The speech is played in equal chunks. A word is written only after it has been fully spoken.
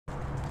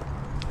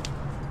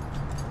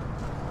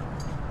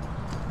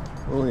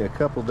Only a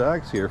couple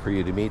dogs here for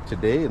you to meet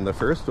today, and the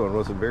first one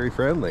wasn't very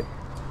friendly.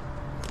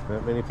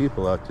 Not many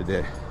people out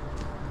today.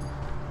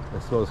 I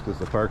suppose because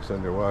the park's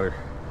underwater.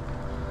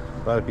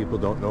 A lot of people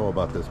don't know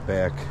about this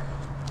back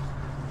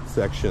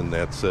section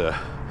that's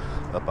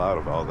up out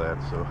of all that,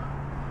 so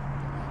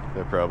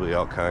they're probably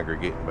all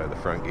congregating by the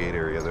front gate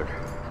area there.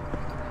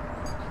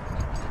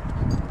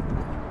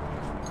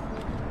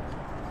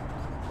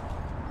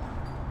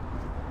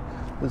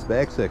 This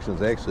back section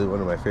is actually one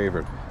of my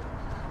favorite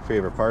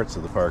parts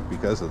of the park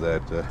because of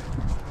that.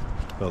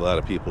 A lot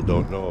of people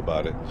don't know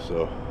about it,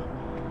 so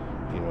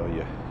you know,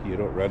 you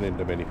don't run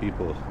into many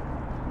people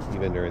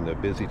even during the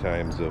busy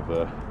times of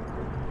the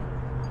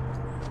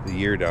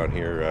year down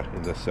here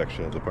in this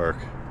section of the park.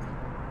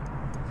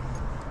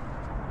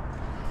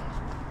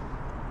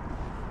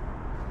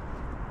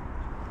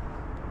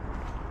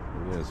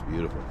 Yeah, it's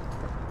beautiful.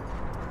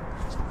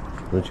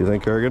 Don't you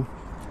think, Kurgan?